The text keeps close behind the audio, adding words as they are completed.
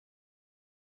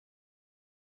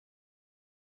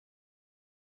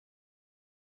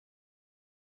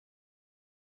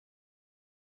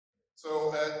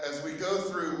So as we go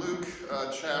through Luke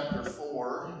chapter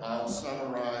 4, I'll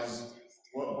summarize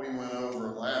what we went over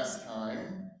last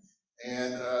time.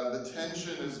 And the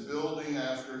tension is building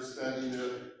after setting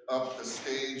up the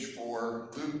stage for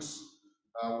Luke's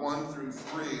 1 through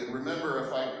 3. And remember,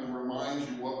 if I can remind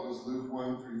you what was Luke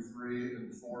 1 through 3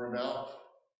 and 4 about,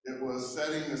 it was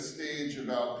setting the stage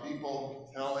about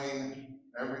people telling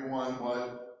everyone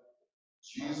what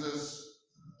Jesus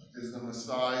is the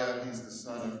Messiah, he's the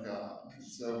Son of God.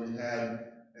 So we had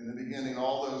in the beginning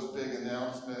all those big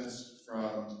announcements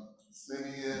from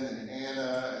Simeon and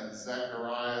Anna and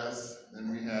Zacharias. Then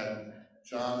we had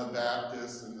John the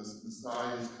Baptist and the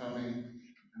Messiah is coming.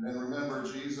 And then remember,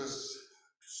 Jesus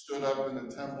stood up in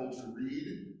the temple to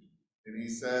read, and he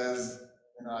says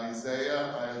in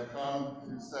Isaiah, I have come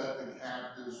to set the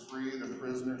captives free, the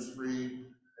prisoners free,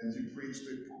 and to preach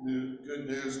the good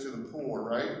news to the poor,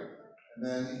 right? And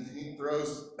then he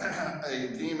throws a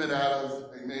demon out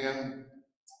of a man,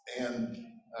 and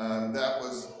that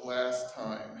was last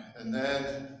time. And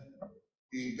then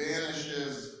he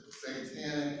banishes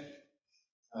satanic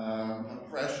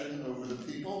oppression over the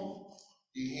people.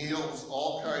 He heals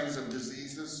all kinds of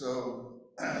diseases. So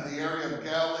the area of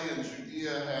Galilee and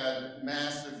Judea had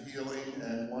massive healing,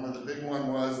 and one of the big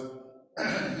one was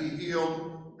he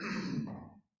healed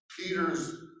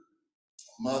Peter's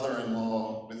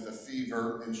mother-in-law with a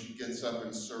fever, and she gets up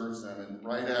and serves them. And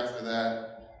right after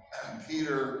that,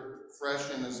 Peter, fresh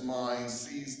in his mind,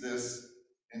 sees this,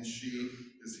 and she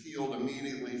is healed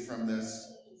immediately from this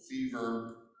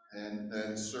fever and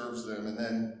then serves them. And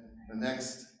then the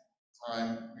next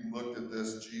time we looked at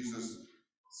this, Jesus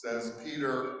says,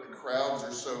 Peter, the crowds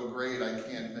are so great I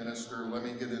can't minister. Let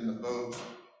me get in the boat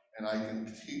and I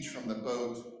can teach from the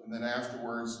boat. And then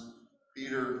afterwards,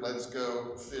 Peter, let's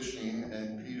go fishing.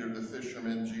 And Peter the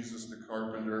fisherman, Jesus the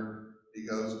carpenter, he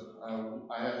goes,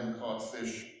 I haven't caught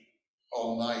fish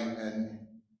all night,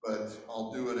 but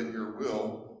I'll do it at your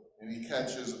will. And he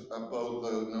catches a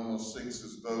boatload and almost sinks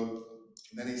his boat.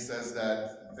 And then he says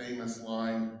that famous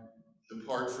line,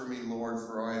 depart from me, Lord,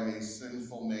 for I am a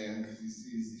sinful man, because he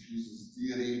sees Jesus'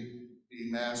 deity.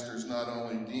 He masters not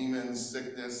only demons,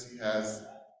 sickness, he has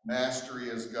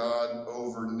mastery as God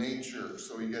over nature.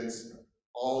 So he gets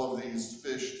all of these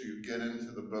fish to get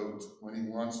into the boat when he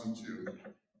wants them to.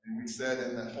 And we said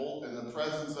in the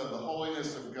presence of the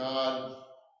holiness of God,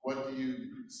 what do you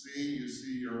see? You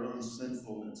see your own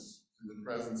sinfulness in the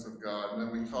presence of God. And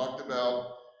then we talked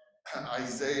about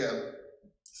Isaiah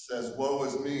says, woe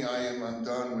is me, I am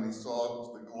undone, when he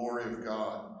saw the glory of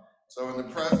God. So in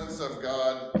the presence of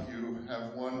God, you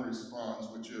have one response,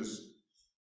 which is,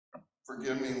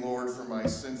 forgive me, Lord, for my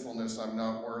sinfulness. I'm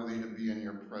not worthy to be in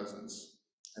your presence.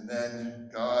 And then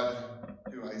God,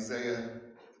 to Isaiah,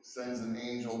 sends an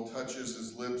angel, touches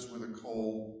his lips with a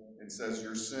coal, and says,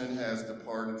 your sin has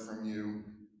departed from you.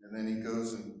 And then he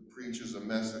goes and preaches a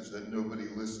message that nobody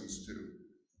listens to.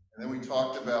 And then we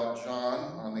talked about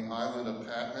John on the island of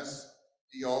Patmos.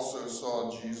 He also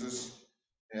saw Jesus,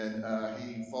 and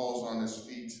he falls on his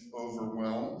feet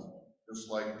overwhelmed,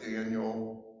 just like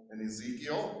Daniel and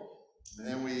Ezekiel. And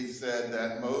then we said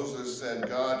that Moses said,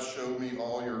 God, show me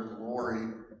all your glory.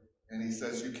 And he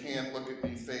says, you can't look at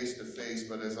me face to face,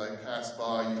 but as I pass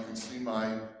by, you can see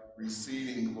my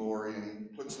receding glory. And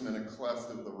he puts him in a cleft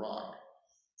of the rock.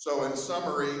 So in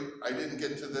summary, I didn't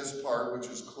get to this part, which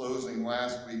is closing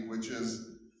last week, which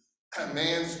is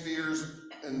man's fears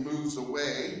and moves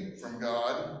away from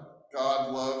God.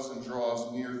 God loves and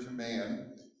draws near to man.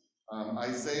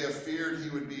 Isaiah feared he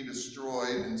would be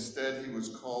destroyed. Instead, he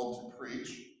was called to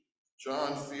preach.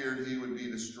 John feared he would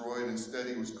be destroyed. Instead,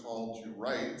 he was called to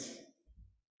write.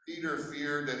 Peter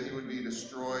feared that he would be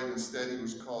destroyed. Instead, he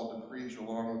was called to preach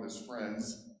along with his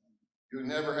friends. You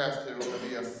never have to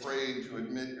be afraid to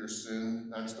admit your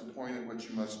sin. That's the point at which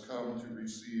you must come to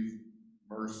receive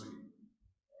mercy.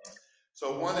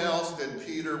 So when else did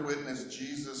Peter witness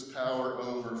Jesus' power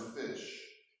over fish?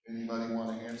 Anybody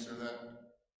want to answer that?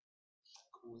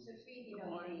 To feed the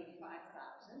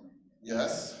 5,000.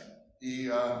 Yes, he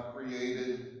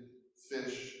created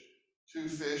fish, 2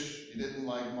 fish. He didn't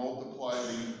multiply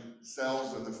the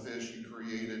cells of the fish. He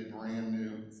created brand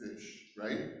new fish,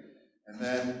 right? And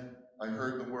then I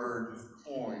heard the word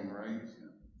coin, right?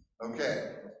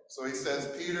 Okay, so he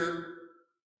says, Peter,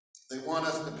 they want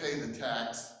us to pay the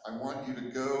tax. I want you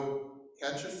to go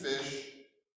catch a fish,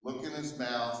 look in his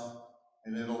mouth,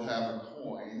 and it'll have a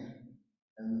coin.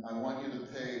 And I want you to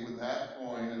pay with that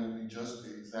coin. It'll be just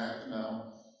the exact amount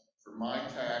for my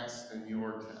tax and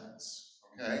your tax,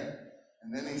 okay?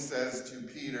 And then he says to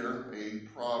Peter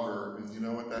a proverb. And you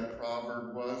know what that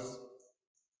proverb was?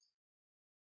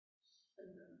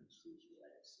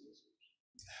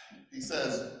 He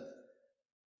says,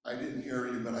 I didn't hear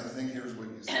you, but I think here's what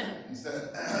you said. He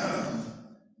said,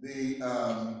 the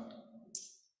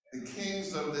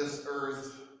kings of this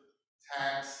earth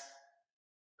tax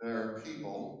their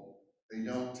people. They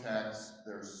don't tax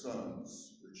their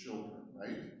sons, their children,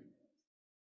 right?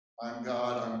 I'm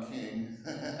God, I'm king.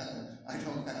 I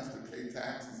don't have to pay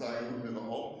taxes, I own it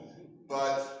all.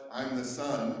 But I'm the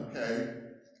son, okay?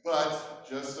 But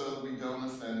just so that we don't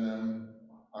offend them,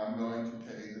 I'm going to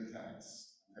pay the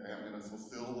tax. Okay, I'm going to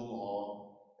fulfill the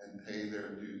law and pay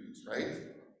their dues, right?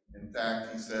 In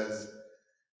fact, he says,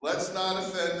 let's not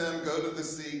offend them. Go to the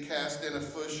sea, cast in a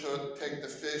fish hook, take the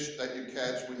fish that you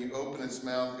catch. When you open its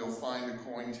mouth, you'll find a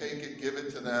coin. Take it, give it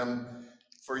to them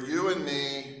for you and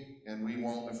me, and we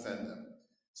won't offend them.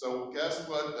 So guess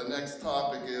what the next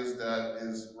topic is that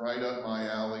is right up my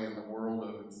alley in the world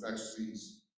of infectious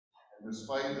disease. And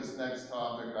despite this next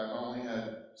topic, I've only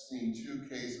seen 2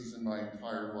 cases in my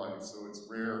entire life, so it's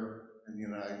rare in the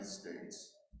United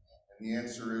States. And the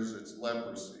answer is it's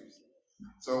leprosy.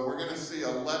 So we're going to see a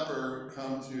leper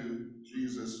come to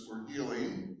Jesus for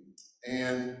healing.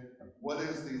 And what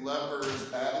is the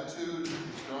leper's attitude?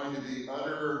 It's going to be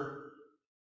utter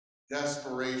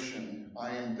desperation.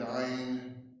 I am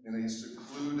dying in a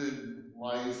secluded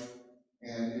life,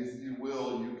 and if you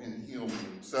will, you can heal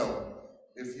me. So,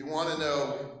 if you want to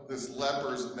know this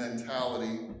leper's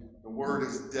mentality, the word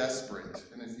is desperate.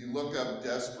 And if you look up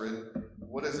desperate,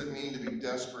 what does it mean to be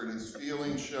desperate? It's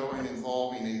feeling, showing,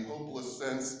 involving a hopeless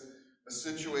sense. A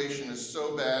situation is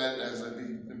so bad as to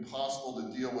be impossible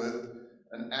to deal with.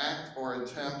 An act or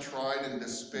attempt tried in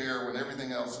despair when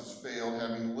everything else has failed,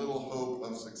 having little hope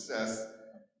of success.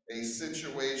 A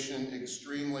situation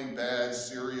extremely bad,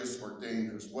 serious, or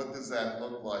dangerous. What does that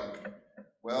look like?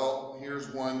 Well,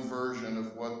 here's one version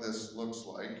of what this looks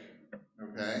like,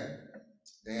 okay?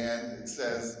 And it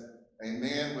says, a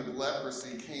man with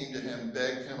leprosy came to him,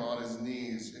 begged him on his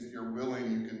knees, if you're willing,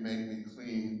 you can make me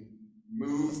clean.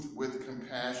 Moved with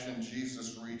compassion,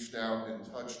 Jesus reached out and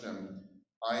touched him.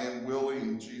 I am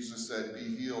willing, Jesus said,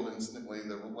 be healed. Instantly,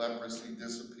 the leprosy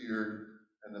disappeared,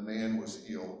 and the man was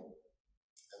healed.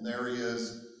 And there he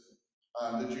is.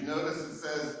 Did you notice it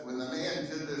says, when the man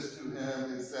did this to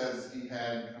him, it says he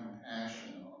had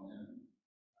compassion on him.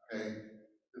 Okay?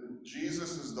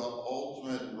 Jesus is the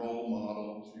ultimate role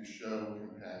model to show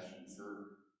compassion.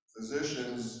 For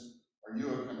physicians, are you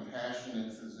a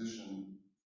compassionate physician?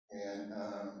 And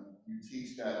you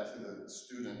teach that to the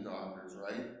student doctors,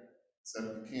 right? Except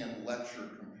you can't lecture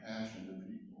compassion to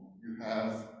people. You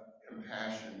have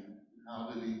compassion. How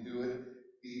did he do it?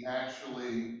 He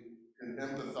actually could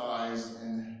empathize,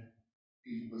 and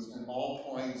he was in all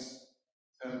points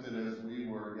tempted as we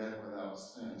were, yet without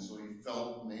sin. So he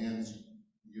felt man's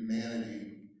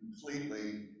humanity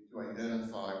completely to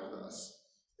identify with us.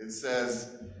 It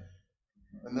says,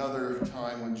 another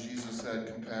time when Jesus had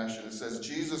compassion, it says,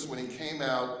 Jesus, when he came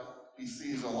out, he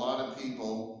sees a lot of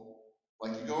people,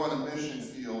 like you go on a mission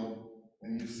field,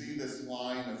 and you see this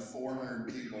line of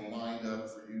 400 people lined up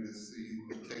for you to see,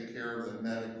 to take care of them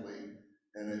medically,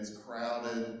 and it's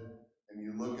crowded, and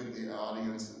you look at the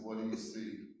audience, and what do you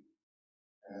see?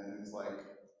 And it's like,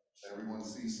 everyone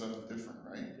sees something different,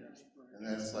 right? And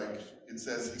that's like, it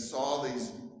says he saw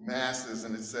these masses,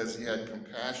 and it says he had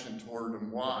compassion toward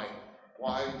them. Why?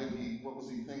 What was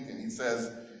he thinking? He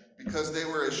says, because they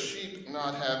were as sheep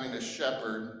not having a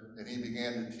shepherd, and he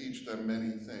began to teach them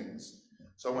many things.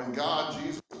 So when God,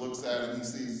 Jesus, looks at him, he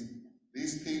sees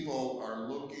these people are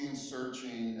looking,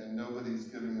 searching, and nobody's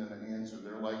giving them an answer.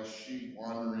 They're like sheep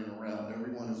wandering around.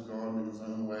 Everyone has gone to his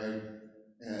own way,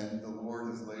 and the Lord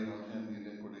has laid on him the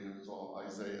iniquity of us all,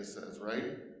 Isaiah says,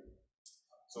 right?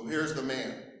 So here's the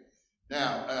man.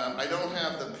 Now, I don't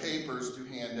have the papers to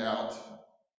hand out,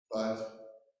 but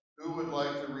who would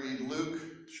like to read Luke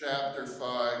chapter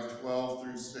 5, 12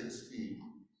 through 16?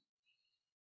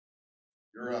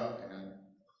 You're up, man.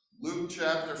 Luke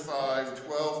chapter 5,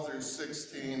 12 through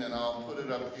 16, and I'll put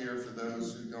it up here for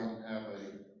those who don't have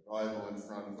a Bible in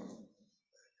front of them.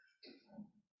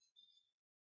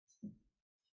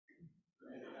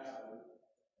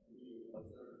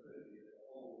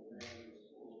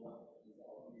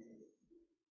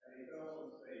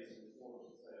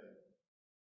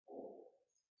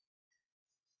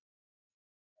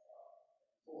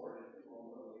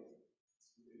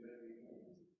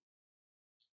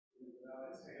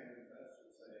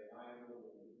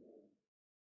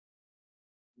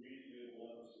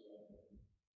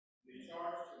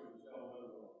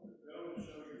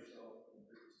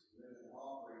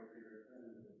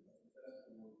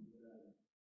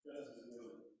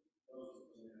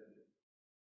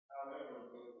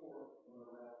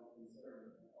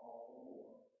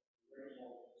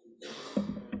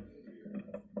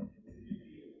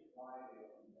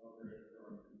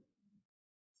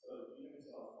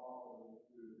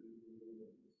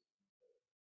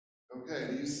 Okay,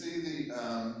 do you see the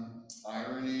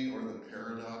irony or the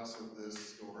paradox of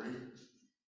this story?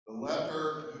 The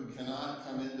leper who cannot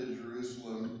come into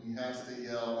Jerusalem, he has to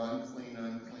yell, unclean,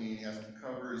 unclean. He has to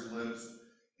cover his lips.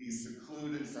 He's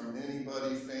secluded from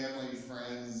anybody, family,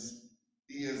 friends.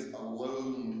 He is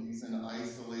alone. He's in an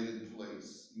isolated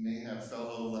place. He may have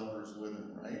fellow lepers with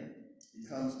him, right? He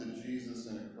comes to Jesus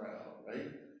in a crowd,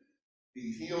 right?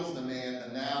 He heals the man,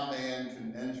 and now man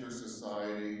can enter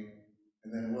society.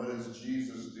 And then what does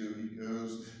Jesus do? He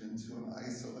goes into an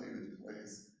isolated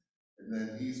place. And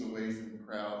then he's away from the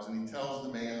crowds. And he tells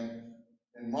the man,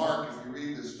 in Mark, if you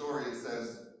read this story, it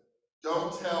says,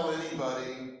 don't tell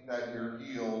anybody that you're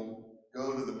healed.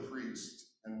 Go to the priest.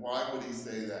 And why would he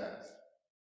say that?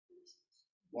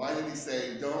 Why did he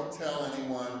say, don't tell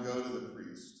anyone, go to the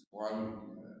priest? Why would he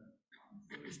do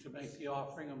that? It was to make the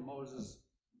offering of Moses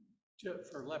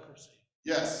for leprosy.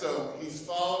 Yes, so he's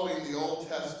following the Old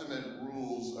Testament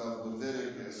rules of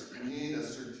Leviticus. You need a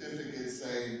certificate,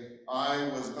 say, I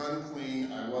was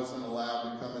unclean, I wasn't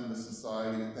allowed to come into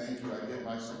society. Thank you, I get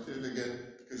my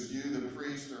certificate because you, the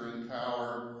priest, are in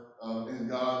power in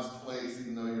God's place,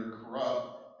 even though you're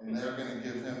corrupt. And they're going to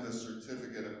give him the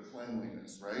certificate of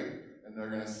cleanliness, right? And they're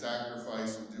going to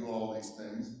sacrifice and do all these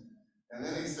things. And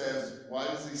then he says, why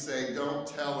does he say, don't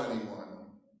tell anyone?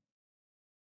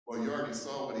 Well, you already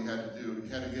saw what he had to do. He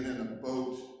had to get in a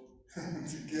boat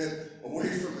to get away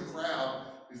from the crowd.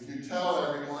 If you tell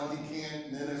everyone, he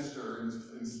can't minister.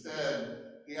 Instead,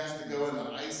 he has to go into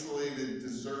isolated,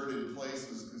 deserted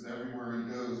places because everywhere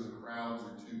he goes, the crowds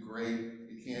are too great.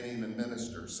 He can't even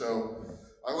minister. So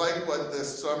I like what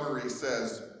this summary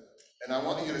says. And I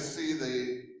want you to see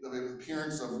the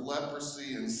appearance of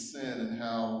leprosy and sin and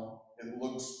how it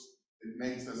looks. It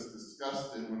makes us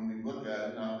disgusted when we look at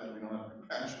it, not that we don't have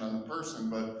compassion on the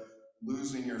person, but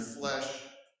losing your flesh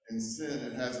and sin,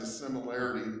 it has a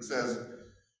similarity. It says,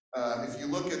 if you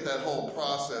look at that whole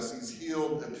process, he's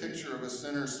healed, a picture of a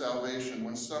sinner's salvation.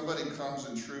 When somebody comes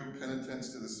in true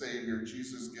penitence to the Savior,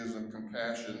 Jesus gives them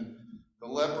compassion. The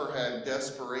leper had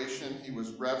desperation. He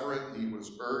was reverent. He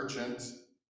was urgent.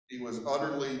 He was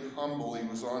utterly humble. He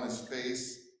was on his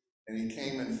face, and he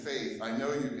came in faith. I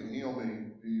know you can heal me.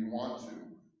 Do you want to?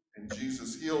 And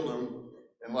Jesus healed him.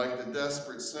 And like the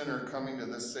desperate sinner coming to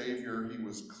the Savior, he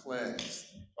was cleansed.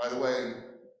 By the way,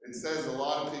 it says a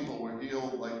lot of people were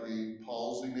healed, like the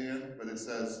palsy man, but it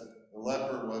says the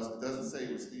leper was, it doesn't say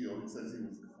he was healed, it says he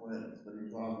was cleansed, but he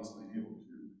was obviously healed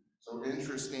too. So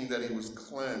interesting that he was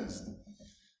cleansed.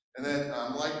 And then,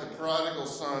 like the prodigal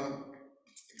son,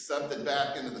 accepted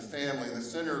back into the family, the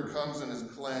sinner who comes and is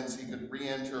cleansed, he could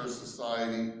re-enter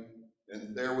society,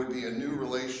 and there would be a new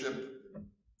relationship.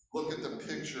 Look at the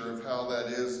picture of how that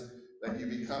is, that you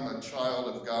become a child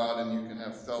of God and you can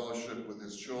have fellowship with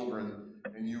his children,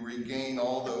 and you regain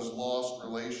all those lost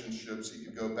relationships. He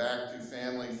could go back to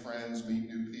family, friends, meet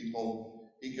new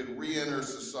people. He could re-enter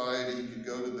society. He could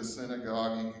go to the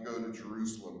synagogue. He could go to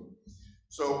Jerusalem.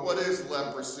 So what is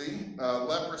leprosy?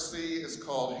 Leprosy is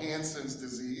called Hansen's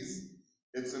disease.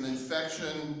 It's an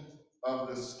infection of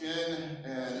the skin,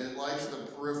 and it likes the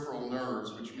peripheral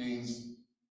nerves, which means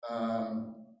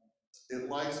it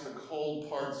likes the cold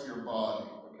parts of your body.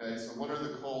 Okay, so what are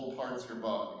the cold parts of your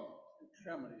body?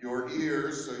 Your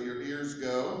ears, so your ears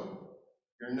go.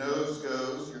 Your nose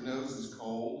goes, your nose is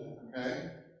cold, okay?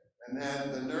 And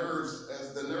then the nerves,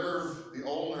 as the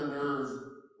ulnar nerve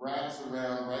wraps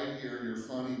around right here, your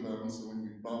funny bone, so when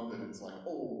you bump it, it's like,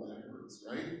 oh, that hurts,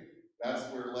 right? That's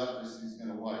where leprosy is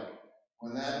going to like.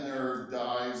 When that nerve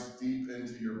dives deep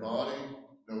into your body,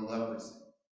 no leprosy.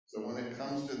 So when it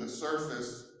comes to the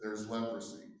surface, there's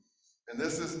leprosy. And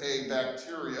this is a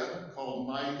bacteria called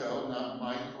myco, not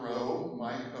micro,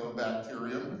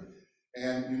 mycobacterium.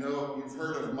 And you know, you've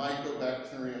heard of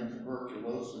Mycobacterium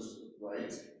tuberculosis,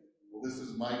 right? Well, this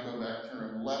is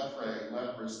Mycobacterium leprae,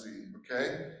 leprosy,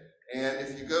 okay? And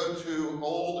if you go to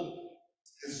old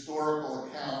historical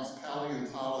accounts,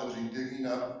 paleontology, digging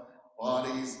up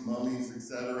bodies, mummies,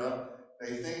 etc.,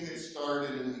 they think it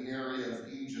started in the area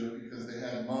of Egypt because they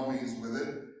had mummies with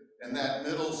it. And that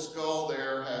middle skull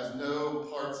there has no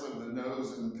parts of the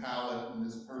nose and the palate, and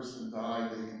this person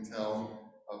died, they can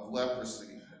tell, of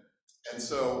leprosy. And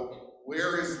so,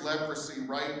 where is leprosy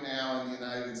right now in the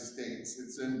United States?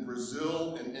 It's in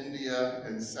Brazil and India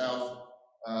and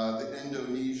the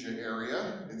Indonesia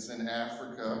area. It's in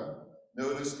Africa.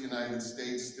 Notice the United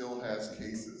States still has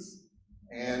cases.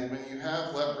 And when you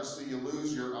have leprosy, you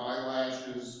lose your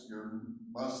eyelashes, your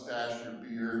mustache, your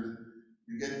beard.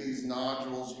 You get these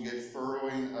nodules, you get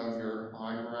furrowing of your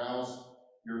eyebrows,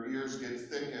 your ears get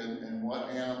thickened, and what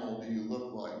animal do you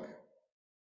look like?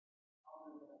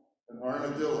 An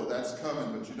armadillo, that's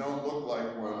coming, but you don't look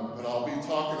like one, but I'll be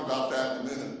talking about that in a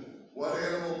minute. What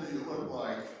animal do you look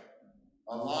like?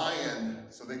 A lion,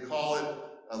 so they call it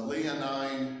a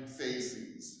leonine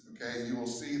facies, okay? You will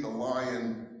see the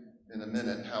lion in a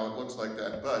minute, how it looks like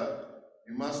that, but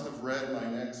you must have read my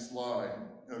next slide,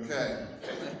 okay?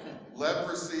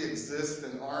 Leprosy exists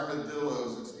in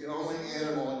armadillos. It's the only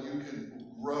animal you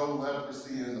can grow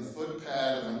leprosy in the foot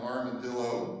pad of an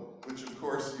armadillo, which of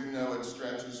course you know it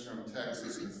stretches from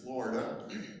Texas and Florida.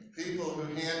 People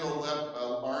who handle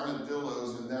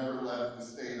armadillos and never left the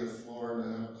state of Florida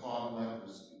have caught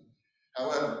leprosy.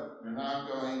 However, you're not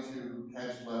going to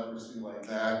catch leprosy like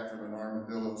that from an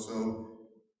armadillo, so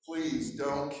please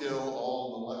don't kill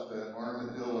all the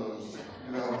armadillos,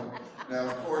 you know. Now,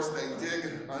 of course, they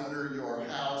dig under your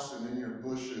house and in your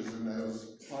bushes, and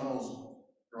those tunnels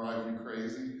drive you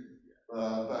crazy.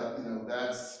 But you know,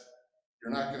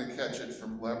 you're not going to catch it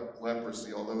from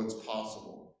leprosy, although it's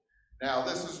possible. Now,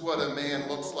 this is what a man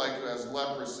looks like who has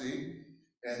leprosy,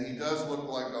 and he does look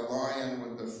like a lion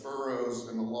with the furrows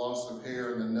and the loss of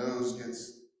hair, and the nose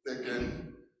gets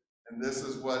thickened. And this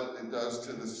is what it does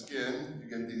to the skin. You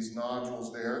get these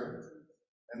nodules there.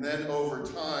 And then over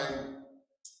time,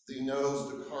 the nose,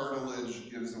 the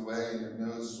cartilage gives away, and your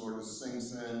nose sort of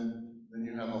sinks in. Then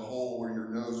you have a hole where your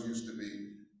nose used to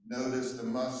be. Notice the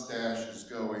mustache is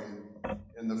going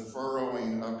and the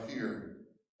furrowing up here.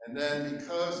 And then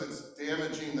because it's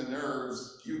damaging the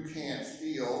nerves, you can't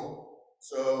feel.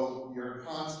 So you're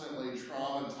constantly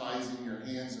traumatizing your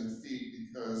hands and feet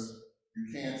because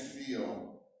you can't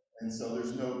feel. And so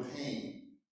there's no pain.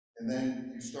 And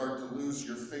then you start to lose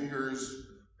your fingers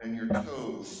and your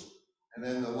toes. And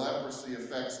then the leprosy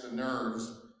affects the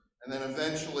nerves. And then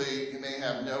eventually you may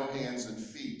have no hands and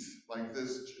feet, like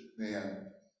this man.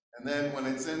 And then when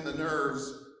it's in the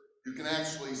nerves, you can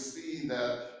actually see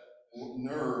that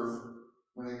nerve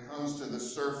when it comes to the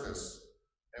surface.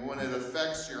 And when it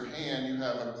affects your hand, you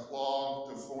have a claw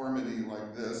deformity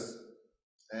like this.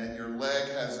 And your leg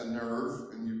has a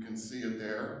nerve, and you can see it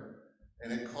there.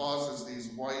 And it causes these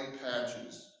white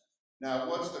patches. Now,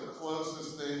 what's the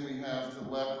closest thing we have to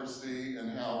leprosy,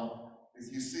 and how,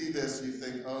 if you see this, you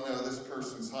think, oh no, this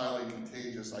person's highly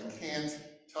contagious. I can't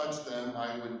touch them,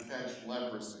 I would catch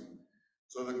leprosy.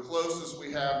 So the closest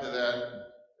we have to that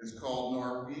is called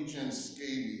Norwegian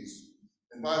scabies.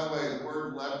 And by the way, the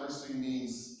word leprosy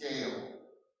means scale.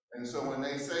 And so when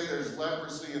they say there's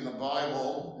leprosy in the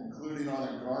Bible, including on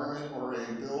a garment or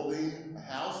a building, a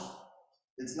house,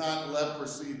 it's not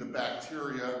leprosy, the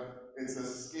bacteria. It's a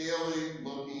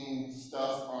scaly-looking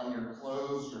stuff on your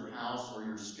clothes, your house, or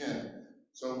your skin.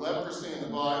 So leprosy in the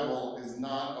Bible is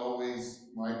not always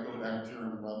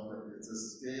Mycobacterium leprae. It's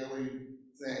a scaly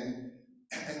thing.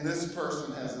 And this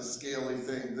person has a scaly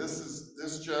thing.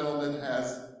 This gentleman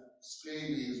has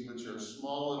scabies, which are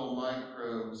small little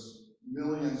microbes,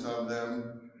 millions of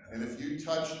them. And if you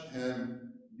touch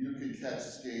him, you could catch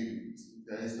scabies.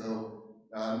 Okay, so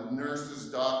nurses,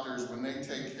 doctors, when they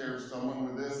take care of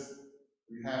someone with this,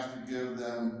 we have to give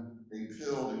them a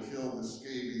pill to kill the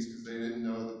scabies because they didn't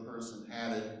know the person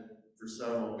had it for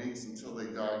several weeks until they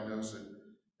diagnose it.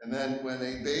 And then when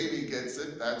a baby gets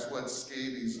it, that's what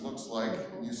scabies looks like.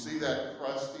 And you see that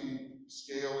crusty,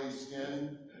 scaly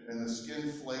skin, and the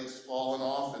skin flakes falling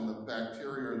off, and the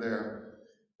bacteria are there.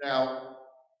 Now,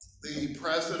 the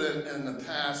president in the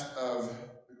past of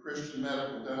the Christian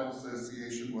Medical Dental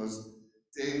Association was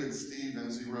David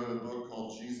Stevens. He wrote a book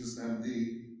called Jesus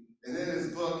MD. And in his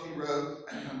book, he wrote,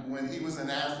 when he was in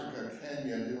Africa,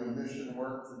 Kenya, doing mission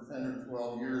work for 10 or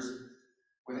 12 years,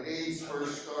 when AIDS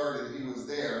first started, he was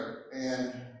there,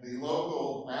 and the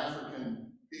local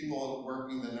African people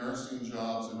working the nursing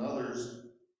jobs and others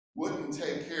wouldn't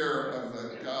take care of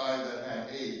a guy that had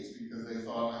AIDS because they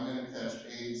thought, I'm going to catch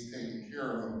AIDS taking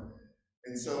care of him.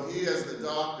 And so he, as the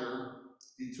doctor,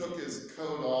 he took his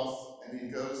coat off and he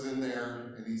goes in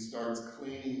there and he starts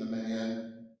cleaning the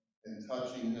man and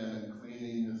touching him and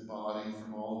cleaning his body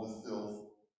from all the filth.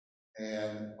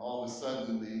 And all of a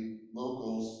sudden the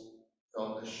locals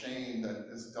felt ashamed that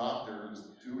this doctor is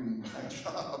doing my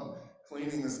job,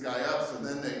 cleaning this guy up. So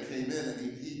then they came in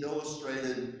and he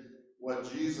illustrated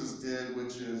what Jesus did,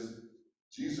 which is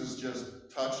Jesus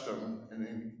just touched them,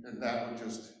 and that would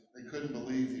just, they couldn't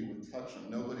believe he would touch them.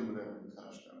 Nobody would ever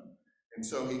touch them. And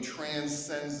so he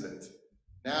transcends it.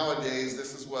 Nowadays,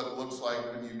 this is what it looks like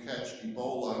when you catch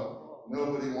Ebola.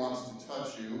 Nobody wants to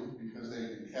touch you because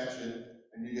they can catch it,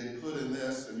 and you get put in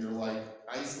this, and you're like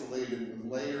isolated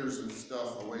with layers of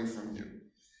stuff away from you.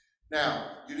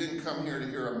 Now, you didn't come here to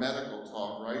hear a medical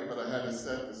talk, right? But I had to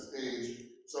set the stage.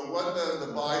 So what does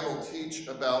the Bible teach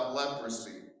about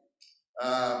leprosy?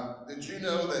 Did you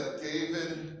know that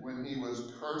David, when he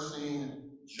was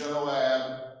cursing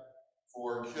Joab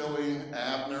for killing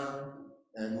Abner,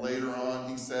 and later on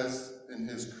he says in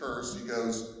his curse, he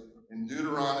goes in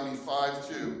Deuteronomy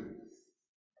 5:2,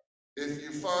 if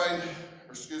you find,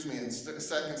 or excuse me, in 2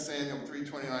 Samuel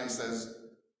 3:29, he says,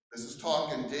 this is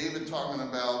David talking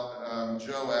about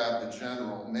Joab the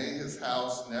general. May his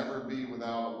house never be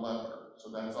without a leper. So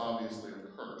that's obviously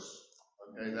a curse.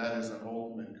 Okay, that is an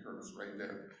ultimate curse right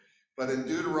there. But in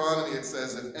Deuteronomy it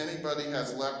says, if anybody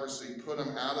has leprosy, put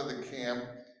them out of the camp,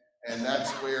 and that's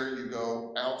where you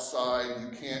go outside.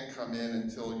 You can't come in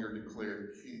until you're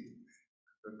declared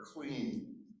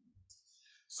clean.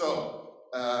 So,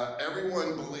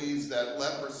 everyone believes that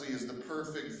leprosy is the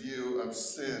perfect view of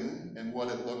sin and what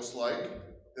it looks like.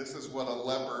 This is what a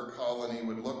leper colony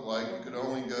would look like. You could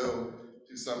only go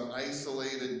to some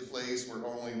isolated place where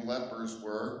only lepers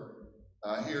were.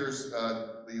 Here's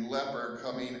the leper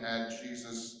coming at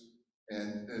Jesus,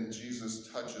 and Jesus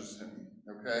touches him.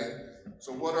 Okay?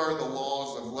 So what are the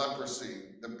laws of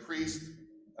leprosy? The priest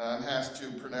has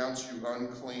to pronounce you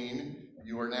unclean.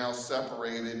 You are now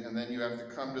separated, and then you have to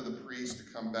come to the priest to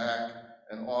come back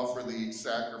and offer the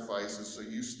sacrifices, so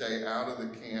you stay out of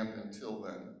the camp until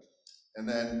then. And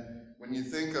then when you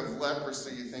think of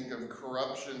leprosy, you think of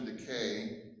corruption,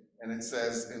 decay, and it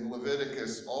says in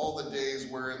Leviticus, all the days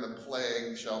wherein the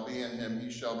plague shall be in him, he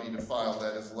shall be defiled.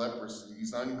 That is leprosy.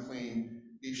 He's unclean.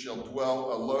 He shall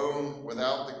dwell alone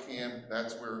without the camp.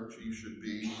 That's where he should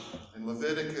be. And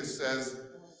Leviticus says,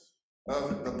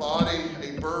 of the body,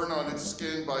 a burn on its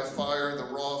skin by fire, the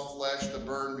raw flesh, the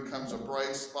burn becomes a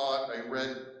bright spot, a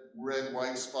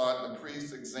red-white spot, and the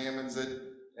priest examines it,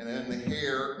 and in the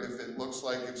hair, if it looks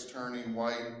like it's turning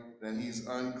white, then he's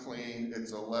unclean,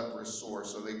 it's a leprous sore.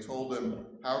 So they told him,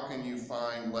 how can you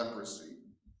find leprosy?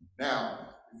 Now,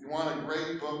 if you want a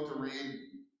great book to read,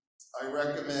 I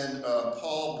recommend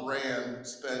Paul Brand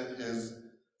spent his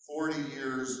 40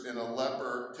 years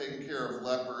taking care of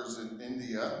lepers in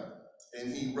India,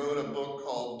 and he wrote a book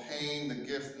called Pain, the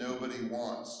Gift Nobody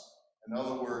Wants. In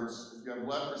other words, if you have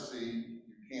leprosy,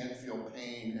 you can't feel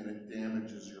pain and it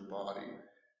damages your body.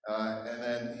 And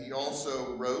then he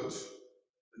also wrote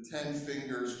The 10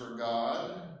 Fingers for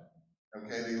God.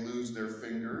 Okay, they lose their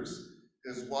fingers.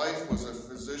 His wife was a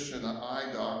physician, an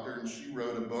eye doctor, and she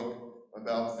wrote a book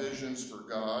about visions for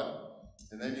God.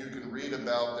 And then you can read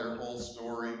about their whole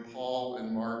story, Paul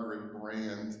and Margaret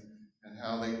Brand, and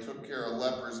how they took care of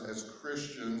lepers as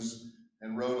Christians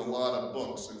and wrote a lot of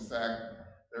books. In fact,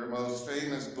 their most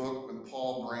famous book with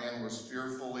Paul Brand was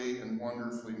Fearfully and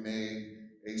Wonderfully Made.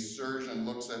 A surgeon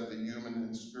looks at the human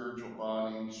and spiritual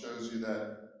body and shows you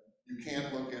that you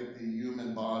can't look at the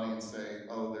human body and say,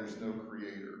 oh, there's no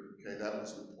creator. Okay, that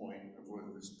was the point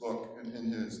of this book and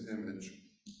in his image.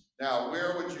 Now,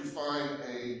 where would you find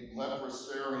a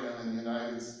leprosarium in the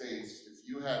United States? If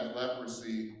you had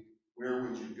leprosy, where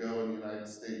would you go in the United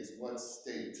States? What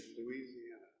state?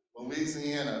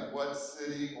 Louisiana. What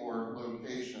city or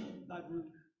location?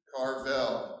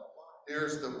 Carvel.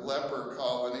 Here's the leper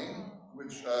colony,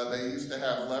 which they used to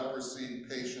have leprosy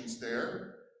patients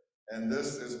there. And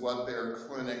this is what their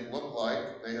clinic looked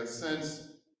like. They have since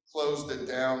closed it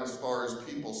down as far as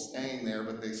people staying there,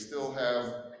 but they still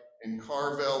have, in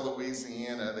Carvel,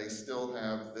 Louisiana, they still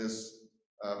have this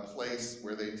place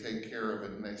where they take care of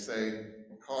it. And they say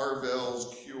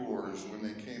Carvel's cures when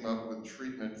they came up with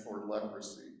treatment for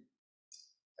leprosy.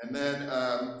 And then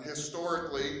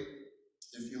historically,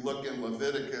 if you look in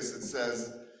Leviticus, it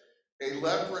says, a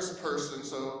leprous person,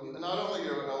 so not only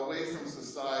you're away from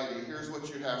society, here's what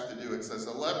you have to do. It says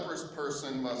a leprous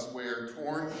person must wear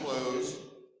torn clothes,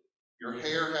 your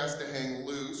hair has to hang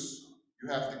loose, you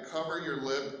have to cover your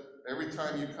lip. Every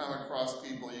time you come across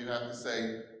people, you have to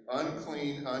say,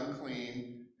 unclean,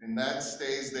 unclean, and that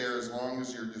stays there as long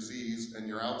as you're diseased and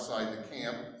you're outside the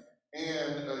camp.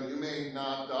 And you may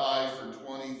not die for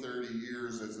 20, 30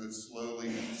 years as it slowly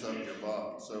eats up your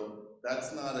body. So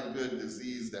that's not a good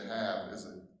disease to have, is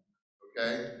it?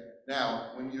 Okay?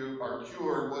 Now, when you are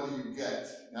cured, what do you get?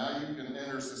 Now you can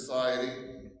enter society.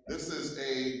 This is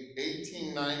a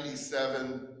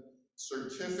 1897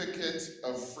 certificate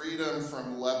of freedom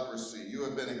from leprosy. You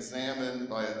have been examined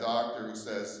by a doctor who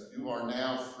says, you are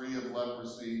now free of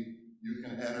leprosy. You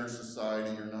can enter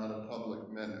society. You're not a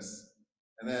public menace.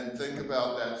 And then think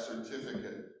about that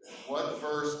certificate. What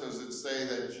verse does it say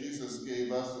that Jesus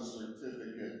gave us a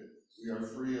certificate? We are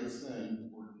free of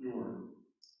sin, we're cured.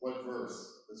 What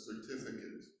verse? The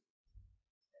certificate.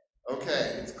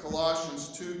 Okay, it's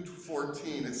Colossians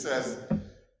 2:14. It says,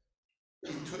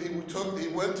 he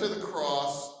went to the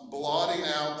cross, blotting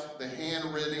out the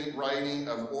handwriting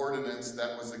of ordinance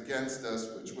that was against us,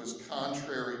 which was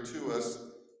contrary to us.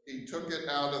 He took it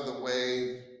out of the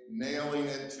way, nailing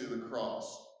it to the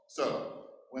cross. So,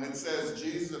 when it says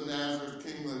Jesus of Nazareth,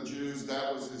 King of the Jews,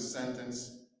 that was his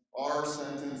sentence. Our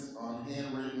sentence on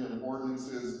handwritten and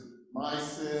ordinances, my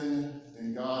sin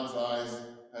in God's eyes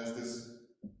has this,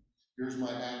 here's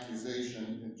my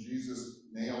accusation, and Jesus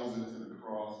nails it to the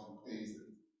cross and pays it.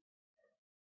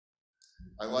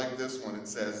 I like this one. It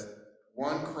says,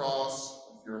 one cross,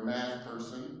 if you're a math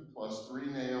person, plus 3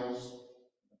 nails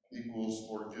equals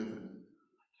forgiven.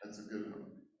 That's a good one,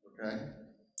 okay?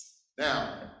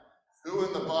 Now, who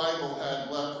in the Bible had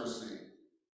leprosy?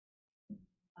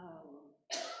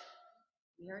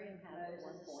 Miriam had it at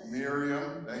one point.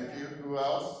 Miriam, thank you. Who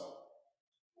else?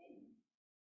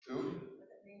 Who?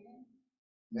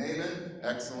 Naaman,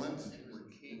 excellent.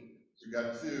 We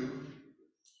got 2.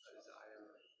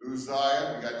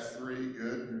 Uzziah, we got 3,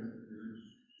 good.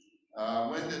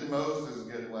 When did Moses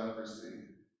get leprosy?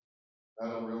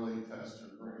 That'll really test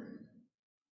your brain.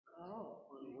 Oh.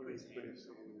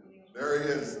 There he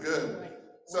is, good.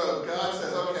 So God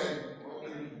says, okay,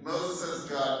 Moses says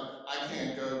to God, I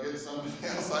can't go, get somebody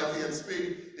else, I can't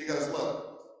speak. He goes,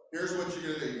 look, here's what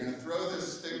you're gonna do. You're gonna throw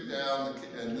this stick down,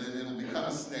 and then it'll become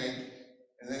a snake.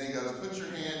 And then he goes, put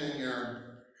your hand in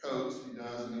your coat. He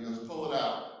does, and he goes, pull it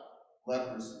out.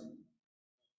 Leprosy.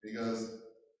 He goes,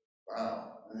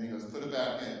 wow. And then he goes, put it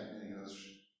back in. And he goes,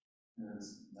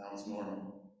 now it's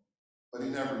normal. But he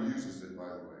never uses it, by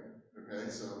the way. Okay,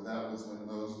 so that was when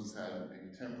Moses had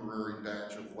a temporary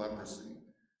batch of leprosy.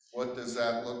 What does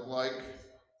that look like?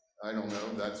 I don't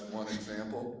know. That's one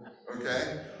example.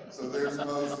 Okay, so there's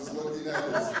Moses looking at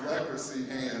his leprosy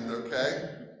hand. Okay,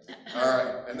 all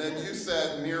right. And then you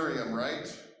said Miriam, right?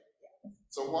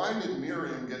 So why did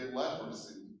Miriam get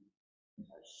leprosy?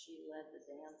 Because she led the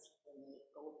dance when the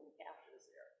golden calf was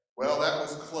there. Well, that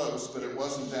was close, but it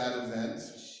wasn't that event.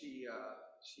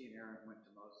 She and Aaron went to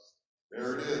Moses.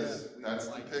 There it is. That's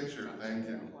the picture. Thank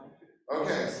you.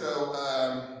 Okay, so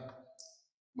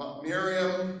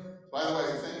Miriam, by the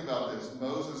way, think about this.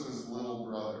 Moses' little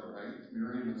brother, right?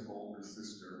 Miriam is older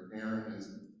sister. Aaron is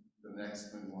the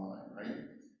next in line, right?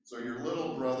 So your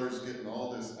little brother's getting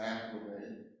all this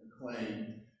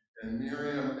acclaim, and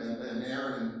Miriam and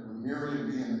Aaron, with Miriam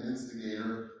being the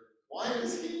instigator, why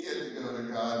does he get to go to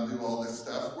God and do all this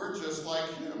stuff? We're just like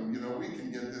him. You know, we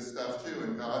can get this stuff too.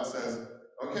 And God says,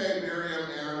 okay, Miriam,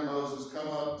 Aaron, Moses, come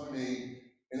up to me.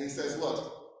 And he says,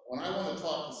 look, when I want to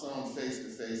talk to someone face to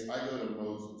face, I go to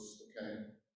Moses, okay?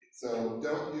 So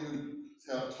don't you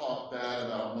talk bad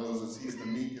about Moses. He's the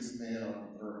meekest man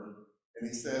on the earth. And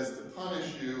he says, to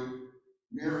punish you,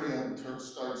 Miriam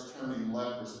starts turning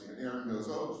leprosy. And Aaron goes,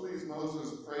 oh, please,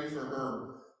 Moses, pray for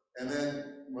her. And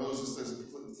then Moses says,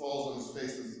 falls on his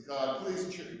face and says, God,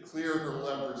 please clear her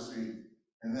leprosy.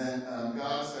 And then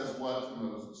God says what to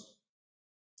Moses?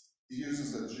 He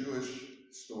uses a Jewish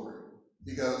story.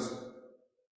 He goes,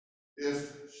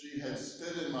 if she had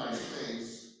stood in my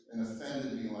face and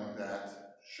offended me like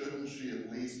that, shouldn't she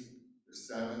at least for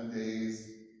 7 days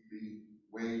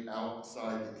wait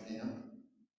outside the camp?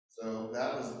 So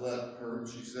that was her.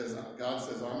 She says, God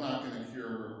says, I'm not going to cure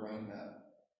her right now.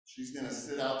 She's going to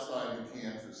sit outside the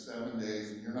camp for 7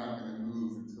 days, and you're not going to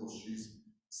move until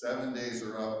 7 days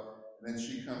are up, and then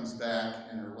she comes back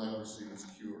and her leprosy is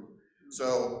cured.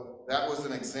 So that was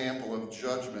an example of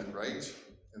judgment, right?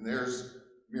 And there's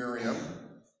Miriam,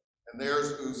 and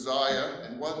there's Uzziah.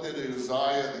 And what did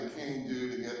Uzziah the king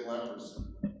do to get leprosy?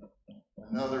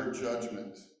 Another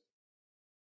judgment.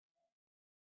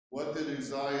 What did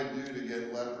Uzziah do to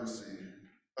get leprosy?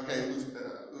 Okay,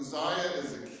 Uzziah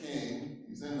is a king.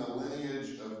 He's in the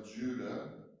lineage of Judah,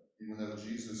 even though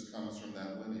Jesus comes from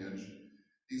that lineage.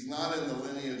 He's not in the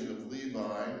lineage of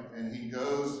Levi, and he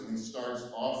goes and he starts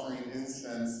offering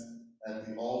incense at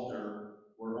the altar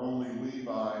where only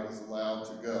Levi is allowed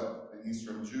to go. And he's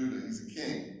from Judah. He's a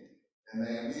king. And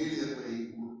they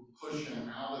immediately push him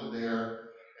out of there,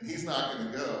 and he's not going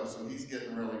to go, so he's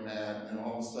getting really mad, and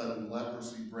all of a sudden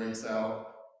leprosy breaks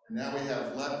out. And now we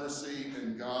have leprosy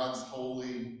in God's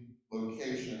holy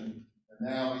location, and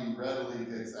now he readily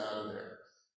gets out of there.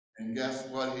 And guess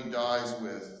what he dies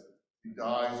with? He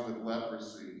dies with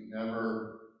leprosy. He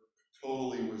never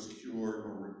totally was cured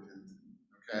or repented.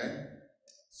 Okay?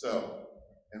 So,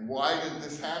 and why did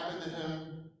this happen to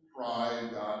him?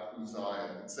 Pride got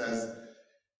Uzziah. It says,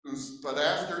 but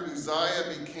after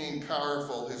Uzziah became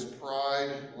powerful, his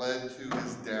pride led to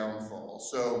his downfall.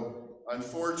 So,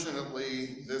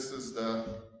 unfortunately, this is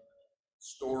the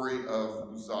story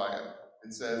of Uzziah.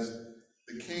 It says,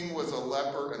 the king was a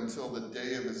leper until the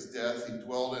day of his death. He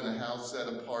dwelled in a house set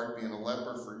apart, being a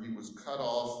leper, for he was cut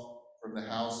off from the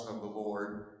house of the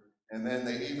Lord. And then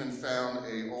they even found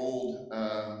an old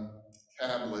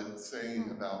tablet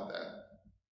saying about that.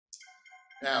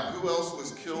 Now, who else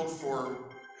was killed for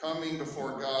coming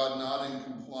before God not in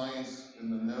compliance in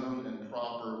the known and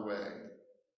proper way?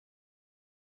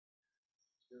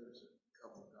 There's a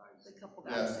couple guys. The couple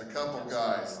guys. Yes, the couple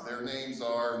guys. Their names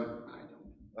are I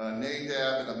don't.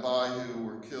 Nadab and Abihu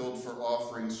were killed for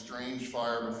offering strange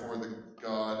fire before the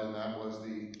God, and that was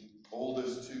the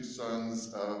oldest two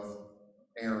sons of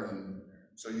Aaron.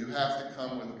 So you have to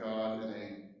come with God in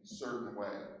a certain way.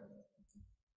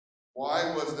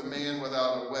 Why was the man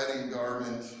without a wedding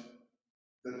garment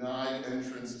denied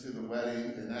entrance to the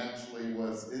wedding and actually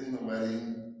was in the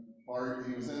wedding party?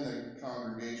 He was in the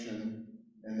congregation,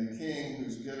 and the king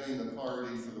who's giving the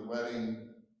party for the wedding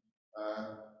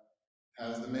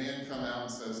has the man come out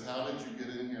and says, how did you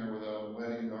get in here without a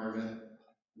wedding garment?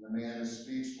 And the man is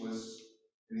speechless,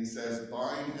 and he says,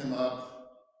 bind him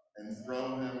up and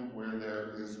throw him where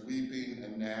there is weeping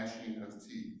and gnashing of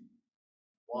teeth.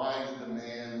 Why did the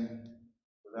man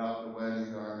without the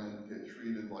wedding garment get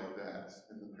treated like that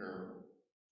in the parable?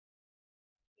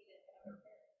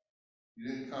 He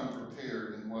didn't come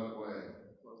prepared. In what way?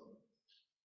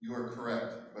 You are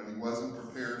correct, but he wasn't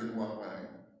prepared in what way?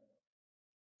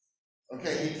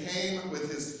 Okay, he came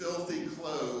with his filthy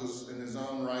clothes and his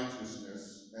own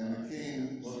righteousness, and the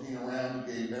king, looking around,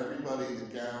 gave everybody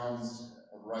the gowns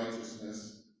of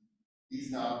righteousness. He's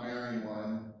not wearing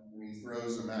one, and he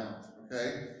throws them out,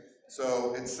 okay?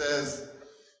 So it says,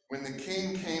 when the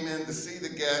king came in to see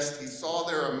the guest, he saw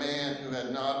there a man who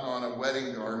had not on a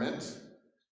wedding garment,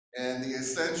 and the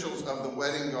essentials of the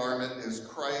wedding garment is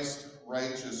Christ's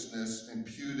righteousness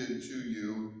imputed to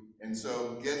you. And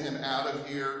so get him out of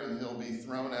here, and he'll be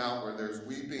thrown out where there's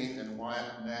weeping and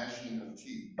gnashing of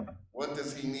teeth. What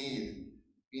does he need?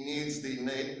 He needs the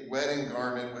wedding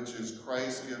garment, which is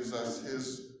Christ gives us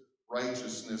his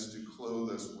righteousness to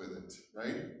clothe us with it,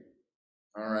 right?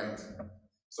 All right.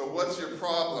 So what's your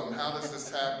problem? How does this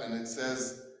happen? It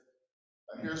says,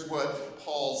 here's what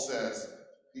Paul says.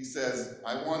 He says,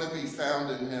 I want to be found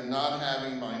in him, not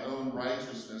having my own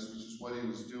righteousness, which is what he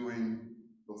was doing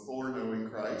before knowing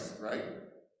Christ, right?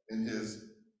 In his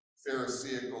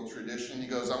Pharisaical tradition. He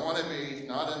goes, I want to be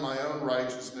not in my own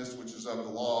righteousness, which is of the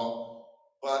law,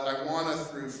 but I want to,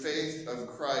 through faith of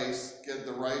Christ, get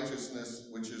the righteousness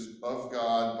which is of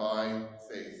God by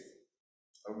faith.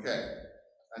 Okay.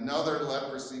 Another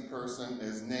leprosy person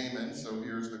is Naaman, so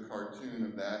here's the cartoon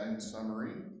of that in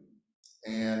summary.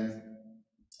 And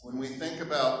when we think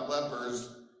about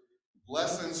lepers,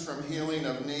 lessons from healing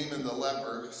of Naaman the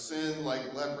leper: sin,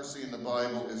 like leprosy in the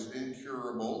Bible, is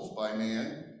incurable by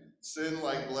man. Sin,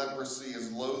 like leprosy,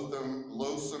 is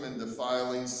loathsome and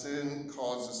defiling. Sin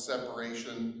causes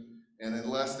separation, and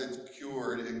unless it's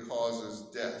cured, it causes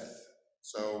death.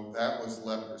 So that was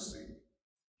leprosy.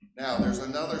 Now, there's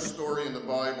another story in the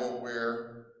Bible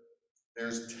where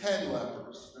there's 10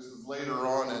 lepers. This is later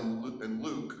on in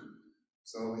Luke.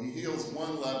 So he heals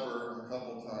one leper a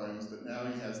couple times, but now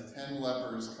he has 10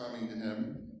 lepers coming to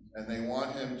him, and they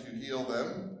want him to heal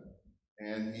them.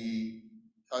 And he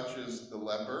touches the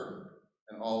leper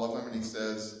and all of them, and he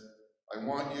says, I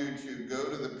want you to go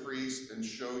to the priest and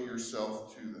show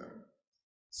yourself to them.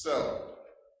 So,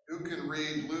 who can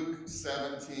read Luke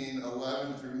 17,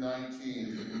 11 through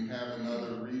 19? If we have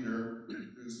another reader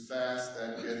who's fast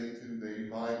at getting to the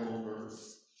Bible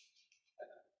verse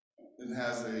and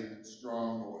has a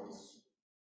strong voice.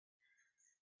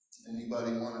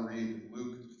 Anybody want to read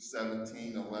Luke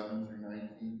 17, 11 through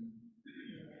 19?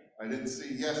 I didn't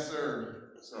see. Yes,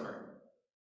 sir. Sorry.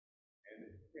 And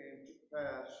it came to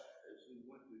pass, as he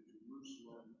went to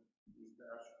Jerusalem, he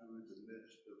passed through the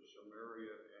midst of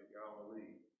Samaria and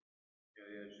Galilee.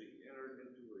 And as he entered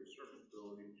into a certain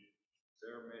village,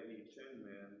 there met he 10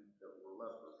 men that were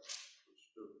lepers, which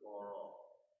stood far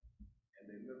off. And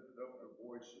they lifted up their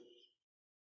voices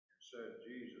and said,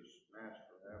 Jesus,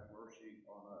 Master, have mercy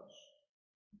on us.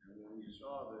 And when he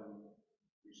saw them,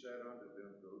 he said unto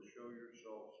them, Go show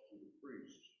yourselves to the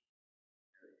priests.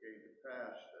 And it came to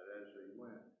pass that as they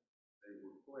went, they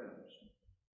were cleansed.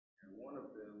 And one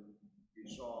of them, he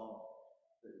saw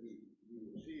that he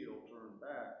was healed, turned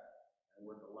back, and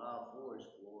with a loud voice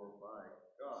glorified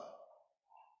God,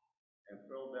 and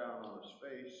fell down on his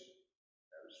face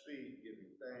at his feet,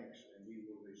 giving thanks, and he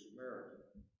was a Samaritan.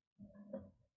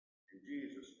 And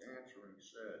Jesus answering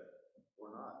said, Were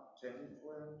not 10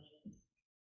 cleansed?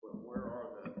 But where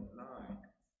are the 9?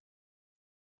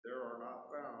 There are not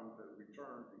found that returned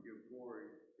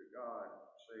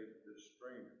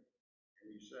stranger.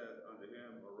 And he said unto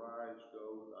him, Arise,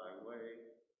 go thy way,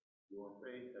 your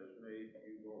faith has made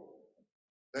you whole.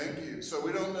 Thank you. So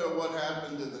we don't know what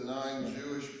happened to the 9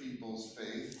 Jewish people's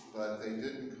faith, but they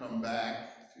didn't come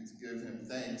back to give him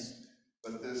thanks.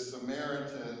 But this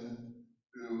Samaritan,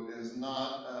 who is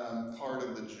not part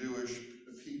of the Jewish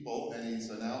people, and he's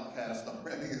an outcast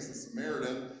already as a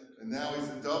Samaritan, and now he's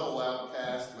a double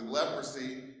outcast with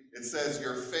leprosy. It says,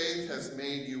 your faith has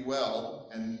made you well.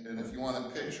 And if you want a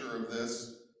picture of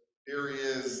this, here he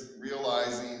is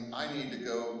realizing, I need to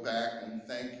go back and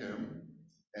thank him.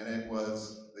 And it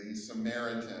was the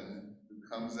Samaritan who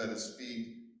comes at his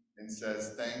feet and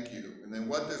says, thank you. And then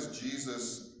what does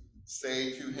Jesus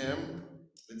say to him?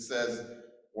 It says,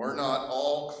 we're not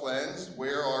all cleansed.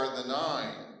 Where are the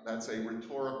 9? That's a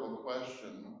rhetorical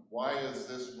question. Why is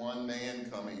this one man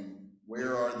coming?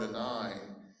 Where are the 9?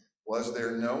 Was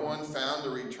there no one found to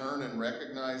return and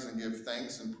recognize and give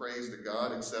thanks and praise to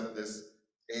God except this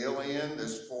alien,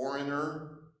 this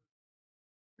foreigner?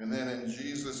 And then in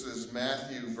Jesus's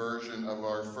Matthew version of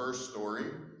our first story,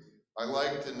 I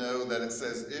like to know that it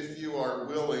says, if you are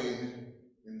willing,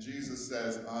 and Jesus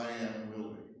says, I am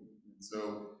willing. And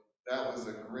so that was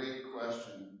a great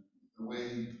question, the way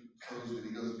he posed it.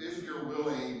 He goes, if you're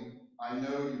willing, I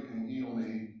know you can heal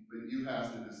me, but you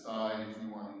have to decide if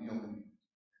you want to heal me.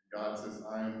 God says,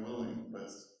 I am willing,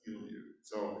 let's heal you.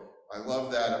 So I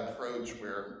love that approach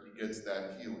where he gets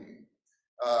that healing.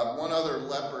 One other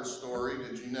leper story.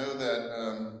 Did you know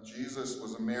that Jesus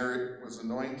was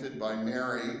anointed by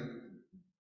Mary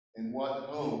in what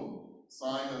home?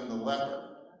 Simon the leper.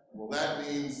 Well, that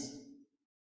means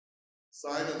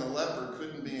Simon the leper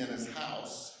couldn't be in his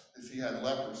house if he had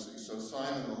leprosy. So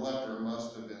Simon the leper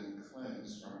must have been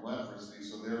cleansed from leprosy.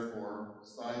 So therefore,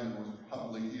 Simon was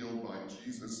probably healed by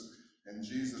Jesus. And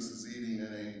Jesus is eating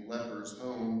in a leper's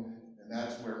home. And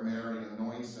that's where Mary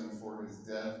anoints him for his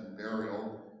death and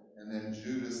burial. And then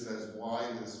Judas says,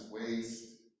 why this waste?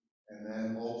 And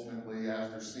then ultimately,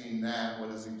 after seeing that, what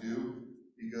does he do?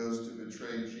 He goes to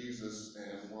betray Jesus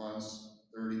and wants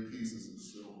 30 pieces of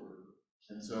silver.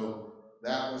 And so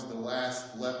that was the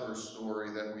last leper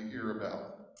story that we hear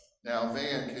about. Now,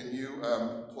 Van, can you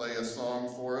play a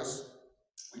song for us?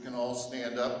 We can all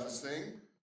stand up to sing.